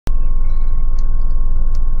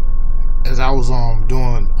as I was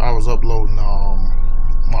uploading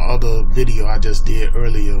my other video I just did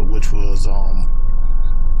earlier, which was an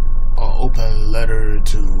open letter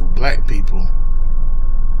to black people.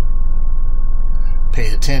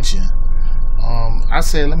 Pay attention. I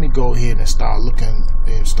said, let me go ahead and start looking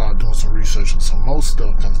and start doing some research on some more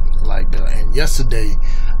stuff like that. And yesterday,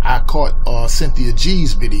 I caught Cynthia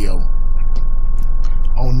G's video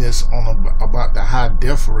on this, about the high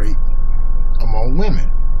death rate among women,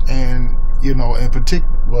 and you know, in particular,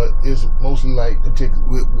 but it's mostly like particular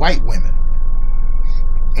with white women.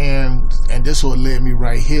 And this what led me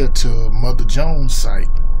right here to Mother Jones' site,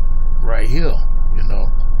 right here, you know.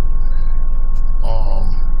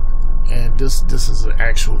 And this is an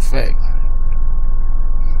actual fact,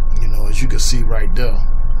 you know, as you can see right there,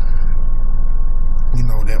 you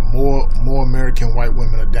know, that more American white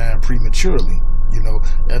women are dying prematurely. You know,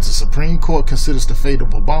 as the Supreme Court considers the fate of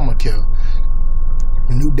Obamacare,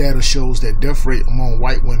 new data shows that death rate among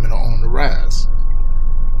white women are on the rise.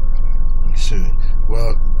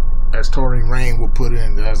 Well, as Tory Rain would put it,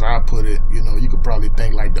 and as I put it, you know, you could probably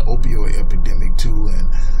think like the opioid epidemic too,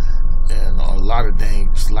 and a lot of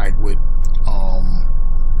things like with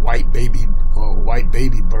white baby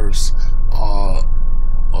births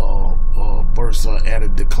births are at a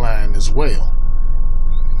decline as well.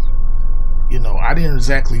 You know, I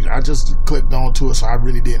just clicked onto it, so I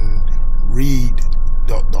really didn't read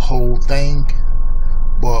the whole thing,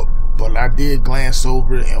 but I did glance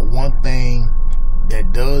over it, and one thing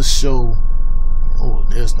that does show, oh,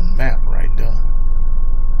 there's the map right there.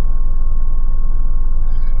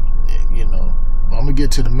 You know, I'm gonna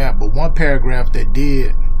get to the map, but one paragraph that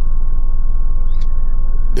did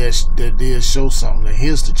show something.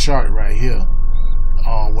 Here's the chart right here.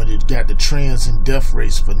 When it got the trends in death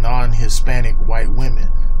rates for non-Hispanic white women,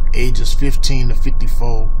 ages 15 to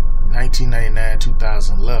 54, 1999,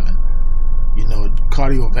 2011. You know,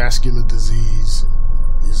 cardiovascular disease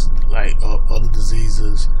is like other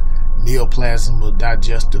diseases, neoplasm of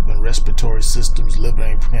digestive and respiratory systems, liver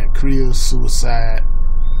and pancreas, suicide,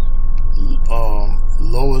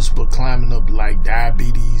 lowest but climbing up like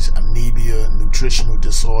diabetes, anemia, nutritional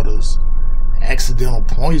disorders, accidental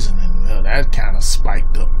poisoning. Well, that kind of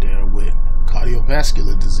spiked up there with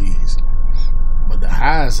cardiovascular disease. But the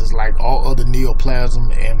highest is like all other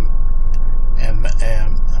neoplasm and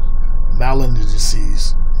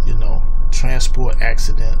malignancies, you know, transport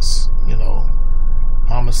accidents, you know,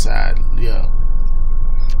 homicide, yeah.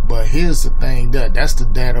 But here's the thing, that's the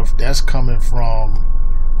data that's coming from,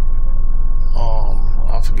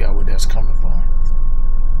 I forgot where that's coming from.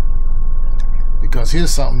 Because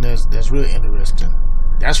here's something that's really interesting.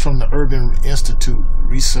 That's from the Urban Institute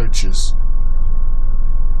researchers.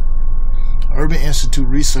 Urban Institute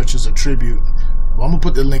researchers attribute, well, I'm going to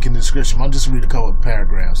put the link in the description. I'll just read a couple of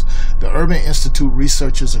paragraphs. The Urban Institute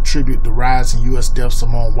researchers attribute the rise in U.S. deaths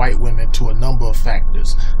among white women to a number of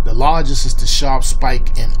factors. The largest is the sharp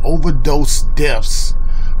spike in overdose deaths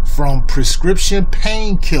from prescription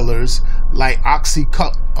painkillers like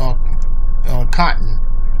Oxycontin,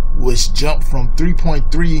 which jumped from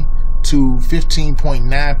 3.3 to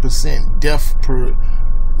 15.9% death per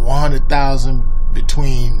 100,000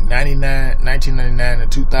 between 1999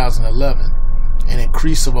 and 2011, an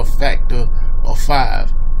increase of a factor of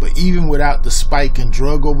 5. But even without the spike in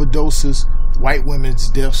drug overdoses, white women's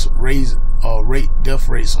death rates are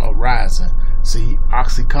rising. See,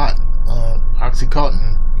 Oxycontin,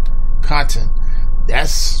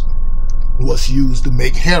 that's what's used to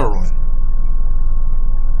make heroin.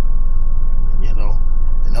 You know,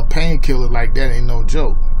 and a painkiller like that ain't no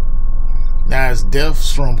joke. Now, as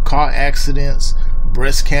deaths from car accidents,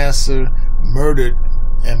 breast cancer, murder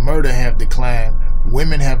have declined,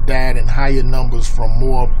 women have died in higher numbers from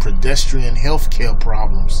more pedestrian healthcare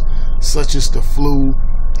problems, such as the flu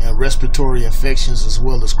and respiratory infections, as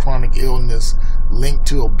well as chronic illness linked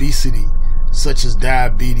to obesity, such as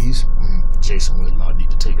diabetes. Jason Whitlaw need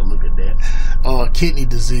to take a look at that. Kidney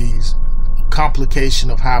disease, complication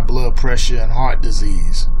of high blood pressure, and heart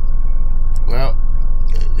disease. Well,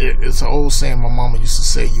 it's an old saying my mama used to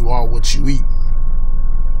say, you are what you eat.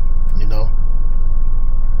 You know,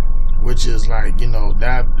 which is like, you know,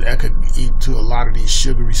 that could eat to a lot of these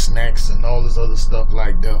sugary snacks and all this other stuff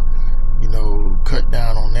like that. You know, cut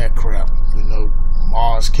down on that crap. You know,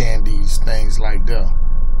 Mars candies, things like that.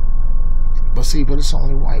 But see, it's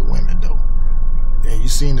only white women though. And you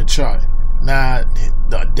seen the chart. Now,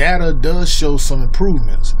 the data does show some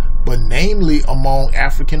improvements, but namely among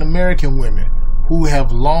African American women who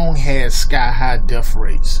have long had sky-high death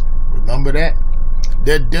rates. Remember that?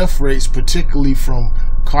 Their death rates, particularly from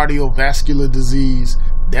cardiovascular disease,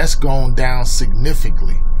 that's gone down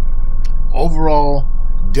significantly. overall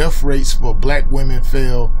death rates for black women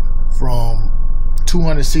fell from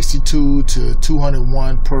 262 to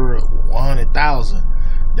 201 per 100,000.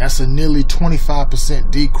 That's a nearly 25%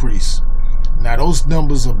 decrease. Now those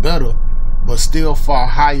numbers are better, but still far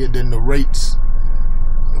higher than the rates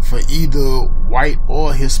for either white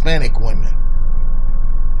or Hispanic women.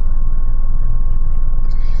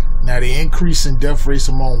 Now, the increase in death rates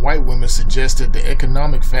among white women suggests that the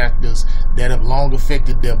economic factors that have long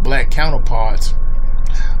affected their black counterparts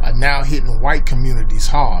are now hitting white communities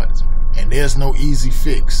hard, and there's no easy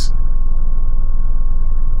fix.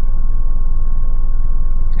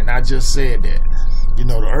 And I just said that. You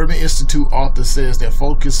know, the Urban Institute author says that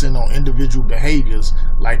focusing on individual behaviors,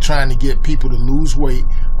 like trying to get people to lose weight,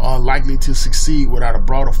 are unlikely to succeed without a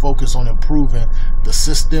broader focus on improving the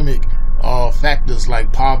systemic factors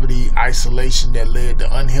like poverty, isolation that led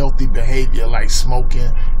to unhealthy behavior like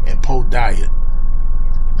smoking and poor diet.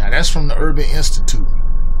 Now that's from the Urban Institute.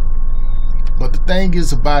 But the thing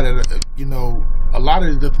is about it, you know, a lot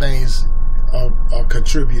of the things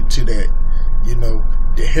contribute to that. You know,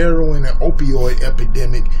 the heroin and opioid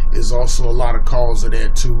epidemic is also a lot of cause of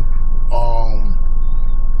that too.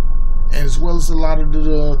 And as well as a lot of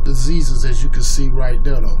the diseases, as you can see right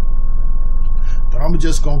there though. But I'm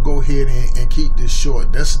just gonna go ahead and keep this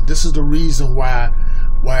short. This is the reason why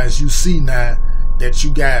as you see now that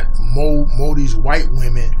you got more these white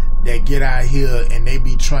women that get out here and they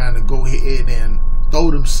be trying to go ahead and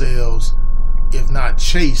throw themselves, if not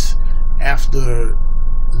chase, after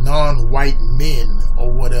non-white men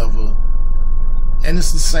or whatever. And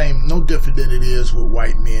it's the same, no different than it is with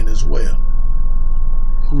white men as well,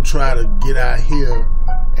 who try to get out here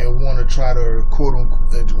and want to try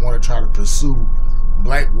to pursue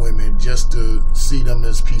black women just to see them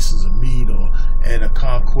as pieces of meat or at a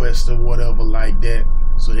conquest or whatever like that,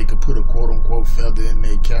 so they could put a quote-unquote feather in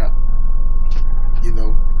their cap. You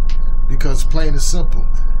know, because plain and simple,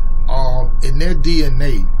 in their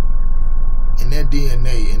DNA, and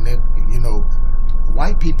that, you know,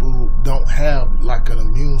 white people don't have like an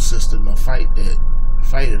immune system to fight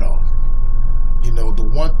it off. You know, the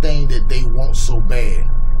one thing that they want so bad,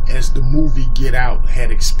 as the movie Get Out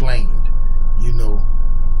had explained, you know,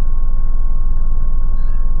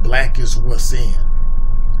 black is what's in.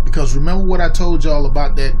 Because remember what I told y'all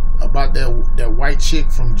about that white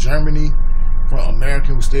chick from Germany, from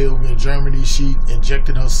American who stayed over in Germany. She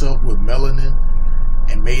injected herself with melanin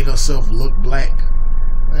and made herself look black.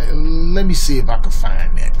 Let me see if I can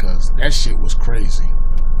find that, because that shit was crazy.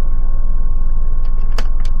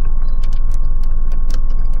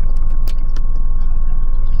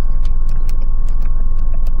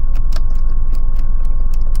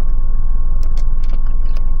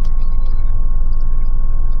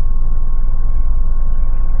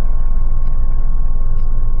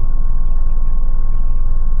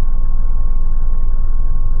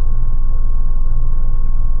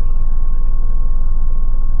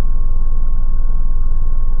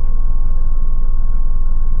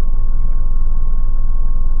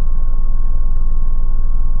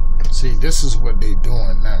 See, this is what they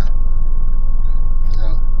doing now. You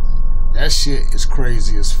know, that shit is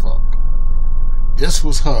crazy as fuck. This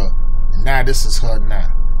was her, and now this is her now.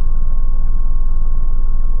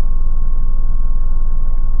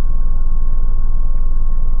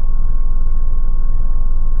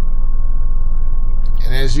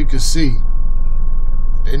 And as you can see,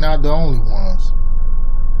 they're not the only ones.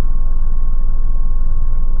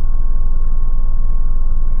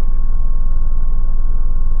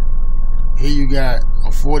 Here you got a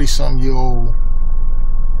 40-some-year-old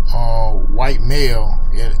white male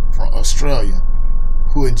from Australia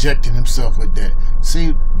who injected himself with that.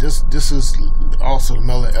 See, this is also the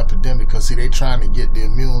melanin epidemic, because see, they trying to get the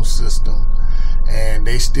immune system, and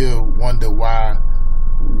they still wonder why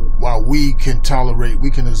we can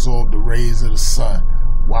absorb the rays of the sun,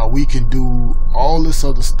 while we can do all this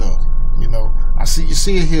other stuff. You know, you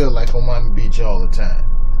see it here like on Miami Beach all the time.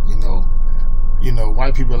 You know,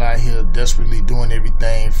 white people out here desperately doing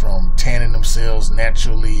everything from tanning themselves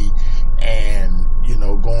naturally and, you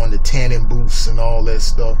know, going to tanning booths and all that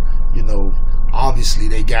stuff. You know, obviously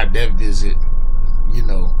they got that visit, you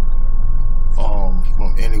know,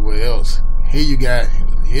 from anywhere else. Here you got,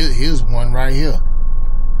 here's one right here.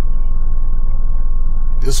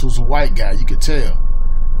 This was a white guy, you could tell.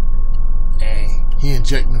 And he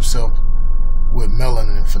injected himself with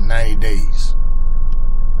melanin for 90 days.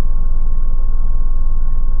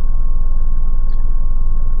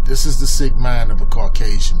 This is the sick mind of a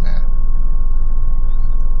Caucasian man.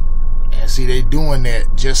 And see, they doing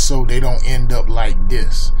that just so they don't end up like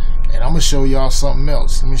this. And I'm going to show y'all something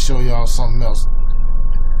else. Let me show y'all something else.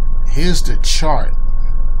 here's the chart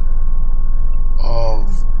of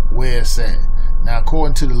where it's at. Now,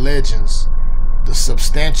 according to the legends, the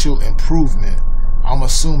substantial improvement, I'm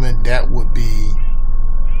assuming that would be,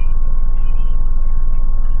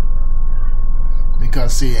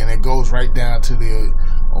 because see, and it goes right down to the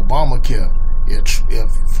Obamacare.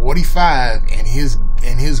 If 45 and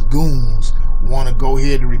his goons want to go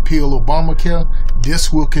ahead and repeal Obamacare,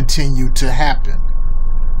 this will continue to happen.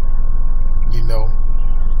 You know,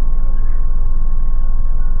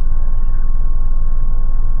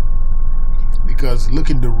 because look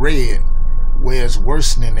at the red where it's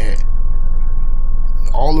worsening at.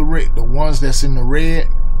 All the red, the ones that's in the red,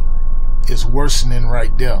 is worsening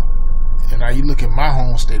right there. And now you look at my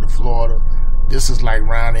home state of Florida. This is like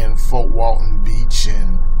around in Fort Walton Beach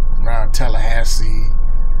and around Tallahassee,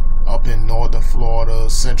 up in northern Florida,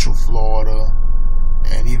 central Florida,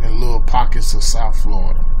 and even little pockets of South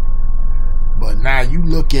Florida. But now you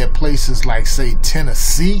look at places like, say,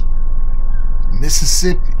 Tennessee,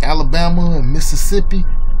 Mississippi, Alabama, and Mississippi.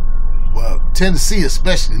 Well, Tennessee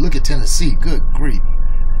especially. Look at Tennessee. Good grief.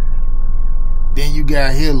 Then you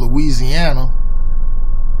got here Louisiana.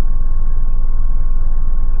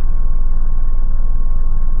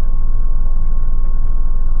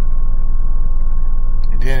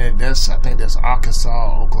 And then I think that's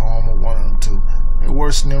Arkansas, Oklahoma, one of them two. They're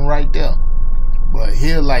worsening right there. But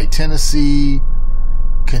here, like Tennessee,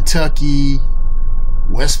 Kentucky,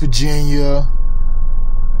 West Virginia,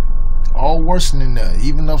 all worsening there.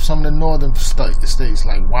 Even up some of the northern states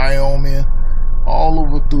like Wyoming, all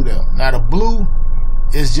over through there. Now the blue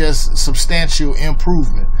is just substantial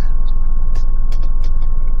improvement,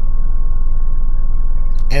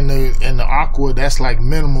 and the aqua, that's like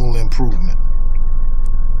minimal improvement.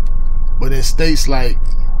 But in states like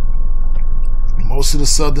most of the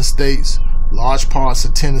southern states, large parts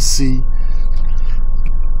of Tennessee,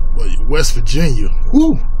 West Virginia,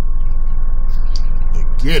 whoo,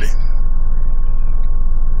 forget it.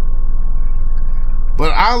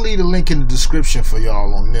 But I'll leave a link in the description for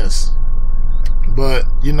y'all on this. But,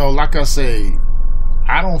 you know, like I say,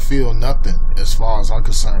 I don't feel nothing as far as I'm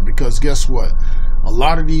concerned, because guess what? A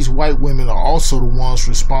lot of these white women are also the ones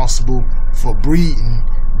responsible for breeding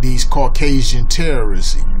these Caucasian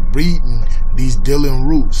terrorists, breeding these Dylan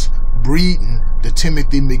Roots, breeding the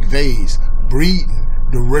Timothy McVeighs, breeding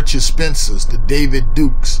the Richard Spencers, the David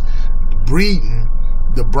Dukes, breeding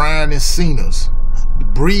the Brian Encenas,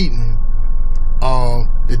 breeding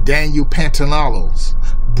the Daniel Pantanalos,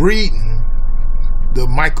 breeding the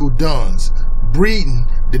Michael Dunns, breeding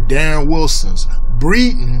the Darren Wilsons,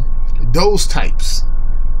 breeding those types.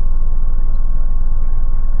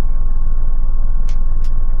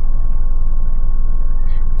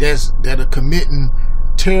 That are committing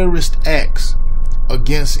terrorist acts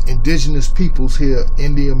against indigenous peoples here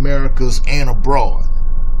in the Americas and abroad,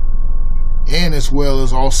 and as well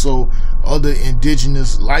as also other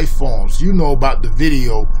indigenous life forms. You know about the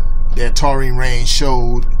video that Taurine Rain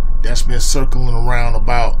showed that's been circling around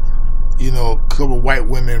about, you know, a couple of white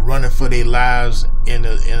women running for their lives in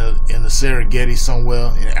the Serengeti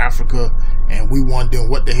somewhere in Africa, and we wondering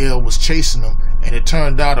what the hell was chasing them, and it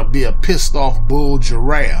turned out to be a pissed off bull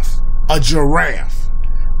giraffe. A giraffe.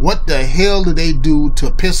 What the hell do they do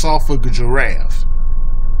to piss off a giraffe?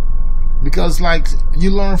 Because, like,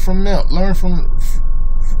 you learn from them, learn from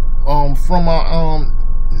our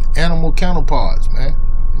animal counterparts, man.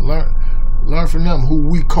 Learn from them, who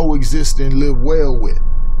we coexist and live well with.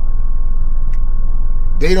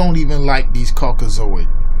 They don't even like these Caucasoid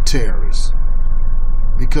terrorists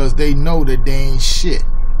because they know that they ain't shit.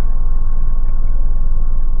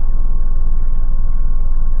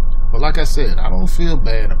 But like I said, I don't feel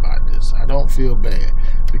bad about this. I don't feel bad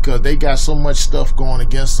because they got so much stuff going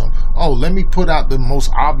against them. Oh, let me put out the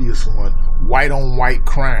most obvious one: white on white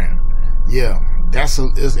crime. Yeah,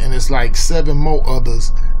 and it's like 7 more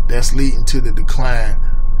others that's leading to the decline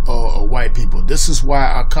of white people. This is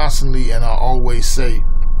why I constantly and I always say,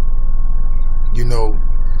 you know,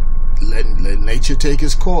 let nature take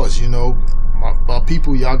its course. You know, my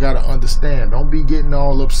people, y'all gotta understand. Don't be getting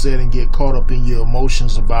all upset and get caught up in your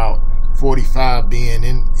emotions about 45 being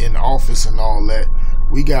in office and all that.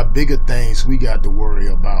 We got bigger things we got to worry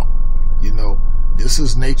about. You know, this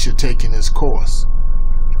is nature taking its course,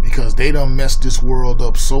 because they done messed this world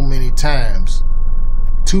up so many times,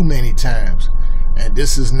 too many times, and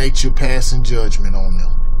this is nature passing judgment on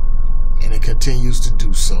them, and it continues to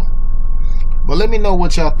do so. But let me know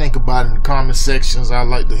what y'all think about it in the comment sections. I'd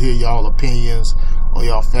like to hear y'all opinions or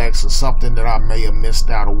y'all facts or something that I may have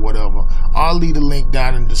missed out or whatever. I'll leave the link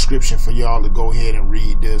down in the description for y'all to go ahead and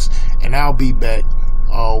read this, and I'll be back